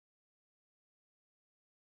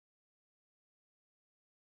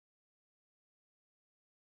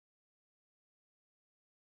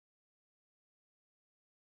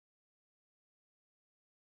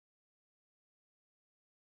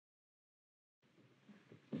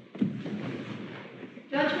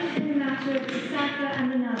Judgment in the matter of SSAFA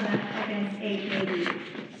and another against AKV.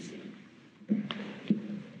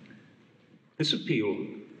 This appeal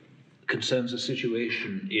concerns a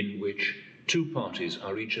situation in which two parties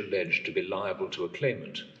are each alleged to be liable to a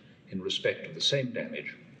claimant in respect of the same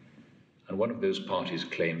damage, and one of those parties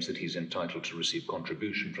claims that he's entitled to receive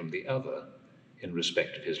contribution from the other in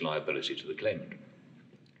respect of his liability to the claimant.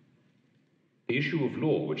 The issue of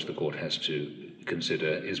law which the court has to consider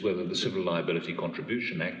is whether the Civil Liability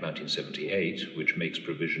Contribution Act 1978, which makes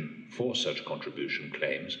provision for such contribution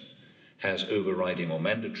claims, has overriding or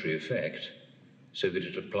mandatory effect so that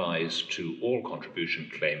it applies to all contribution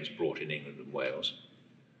claims brought in England and Wales,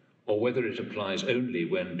 or whether it applies only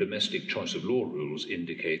when domestic choice of law rules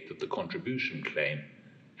indicate that the contribution claim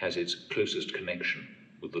has its closest connection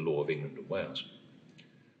with the law of England and Wales.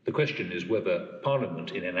 The question is whether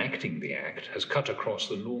Parliament, in enacting the Act, has cut across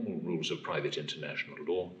the normal rules of private international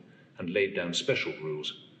law and laid down special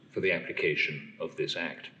rules for the application of this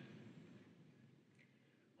Act.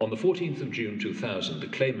 On the 14th of June 2000, the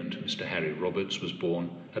claimant, Mr. Harry Roberts, was born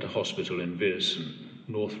at a hospital in Viersen,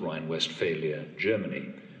 North Rhine-Westphalia, Germany,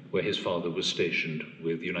 where his father was stationed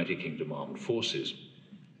with United Kingdom Armed Forces.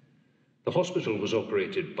 The hospital was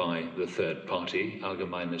operated by the third party,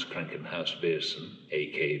 Allgemeines Krankenhaus Viersen,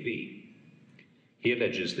 AKV. He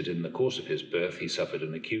alleges that in the course of his birth he suffered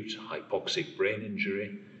an acute hypoxic brain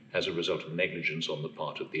injury as a result of negligence on the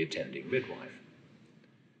part of the attending midwife.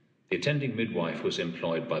 The attending midwife was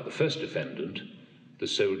employed by the first defendant, the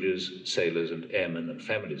Soldiers, Sailors and Airmen and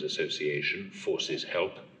Families Association, Forces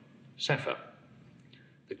Help, SSAFA.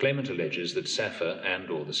 The claimant alleges that SSAFA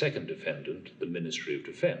and/or the second defendant, the Ministry of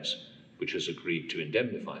Defence, which has agreed to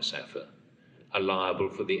indemnify SSAFA, are liable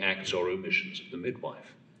for the acts or omissions of the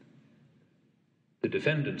midwife. The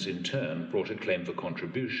defendants, in turn, brought a claim for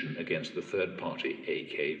contribution against the third party,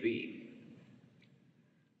 AKV.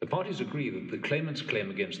 The parties agree that the claimant's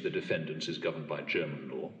claim against the defendants is governed by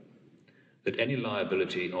German law, that any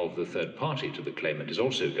liability of the third party to the claimant is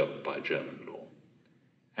also governed by German law,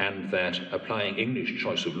 and that, applying English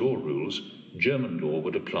choice of law rules, German law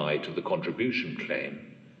would apply to the contribution claim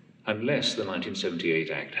unless the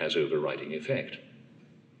 1978 Act has overriding effect.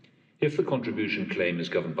 If the contribution claim is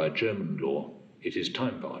governed by German law, it is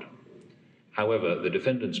time-barred. However, the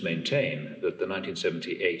defendants maintain that the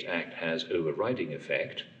 1978 Act has overriding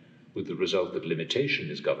effect, with the result that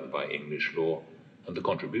limitation is governed by English law and the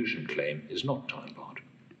contribution claim is not time-barred.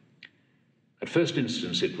 At first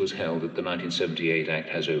instance, it was held that the 1978 Act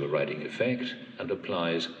has overriding effect and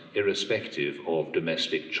applies irrespective of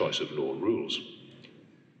domestic choice of law rules.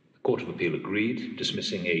 The Court of Appeal agreed,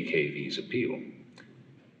 dismissing AKV's appeal.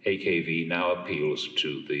 AKV now appeals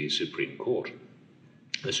to the Supreme Court.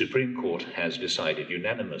 The Supreme Court has decided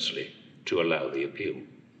unanimously to allow the appeal.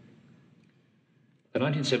 The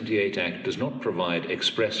 1978 Act does not provide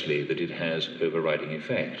expressly that it has overriding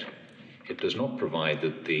effect. It does not provide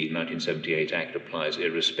that the 1978 Act applies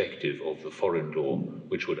irrespective of the foreign law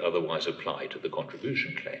which would otherwise apply to the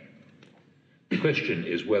contribution claim. The question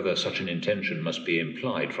is whether such an intention must be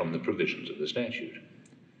implied from the provisions of the statute.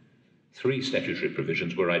 3 statutory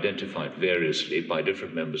provisions were identified variously by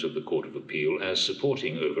different members of the Court of Appeal as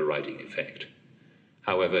supporting overriding effect.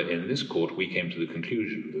 However, in this court we came to the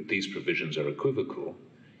conclusion that these provisions are equivocal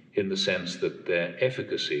in the sense that their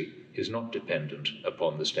efficacy is not dependent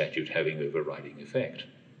upon the statute having overriding effect.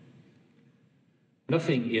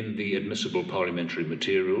 Nothing in the admissible parliamentary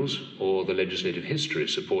materials or the legislative history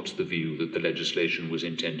supports the view that the legislation was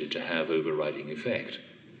intended to have overriding effect.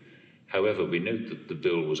 However, we note that the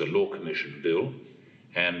bill was a Law Commission bill,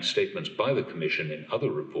 and statements by the Commission in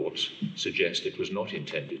other reports suggest it was not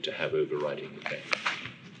intended to have overriding effect.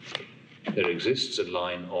 There exists a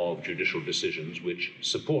line of judicial decisions which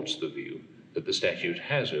supports the view that the statute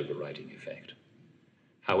has overriding effect.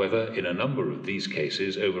 However, in a number of these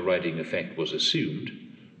cases, overriding effect was assumed,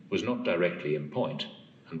 was not directly in point,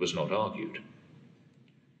 and was not argued.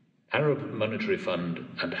 Arab Monetary Fund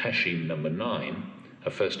and Hashim No. 9,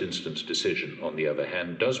 a first instance decision, on the other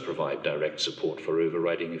hand, does provide direct support for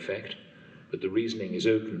overriding effect, but the reasoning is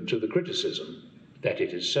open to the criticism that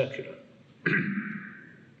it is circular.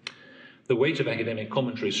 The weight of academic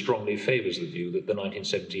commentary strongly favours the view that the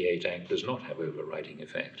 1978 Act does not have overriding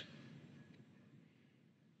effect.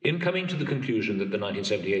 In coming to the conclusion that the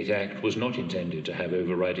 1978 Act was not intended to have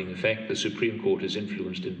overriding effect, the Supreme Court is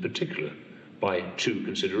influenced in particular by 2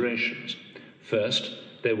 considerations. First,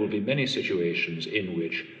 there will be many situations in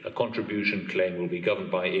which a contribution claim will be governed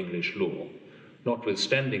by English law,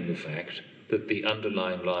 notwithstanding the fact that the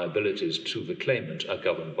underlying liabilities to the claimant are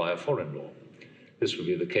governed by a foreign law. This will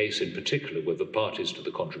be the case in particular where the parties to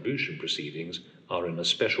the contribution proceedings are in a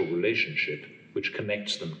special relationship which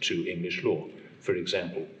connects them to English law, for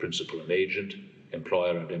example, principal and agent,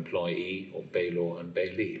 employer and employee, or bailor and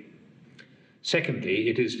bailee. Secondly,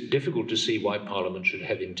 it is difficult to see why Parliament should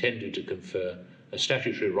have intended to confer a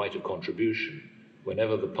statutory right of contribution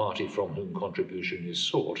whenever the party from whom contribution is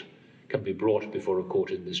sought can be brought before a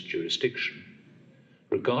court in this jurisdiction,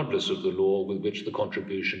 regardless of the law with which the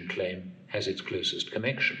contribution claim has its closest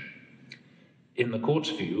connection. In the court's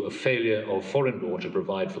view, a failure of foreign law to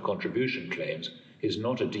provide for contribution claims is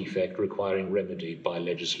not a defect requiring remedy by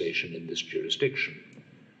legislation in this jurisdiction.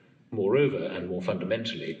 Moreover, and more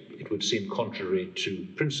fundamentally, it would seem contrary to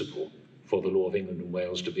principle for the law of England and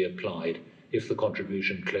Wales to be applied if the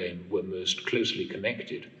contribution claim were most closely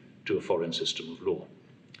connected to a foreign system of law.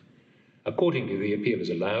 Accordingly, the appeal is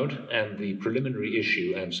allowed, and the preliminary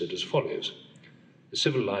issue answered as follows. The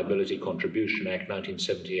Civil Liability Contribution Act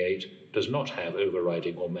 1978 does not have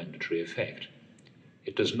overriding or mandatory effect.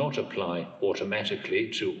 It does not apply automatically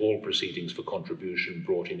to all proceedings for contribution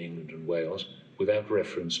brought in England and Wales without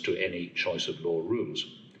reference to any choice of law rules.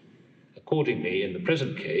 Accordingly, in the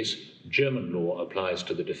present case, German law applies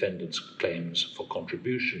to the defendant's claims for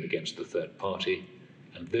contribution against the third party,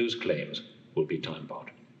 and those claims will be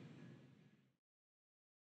time-barred.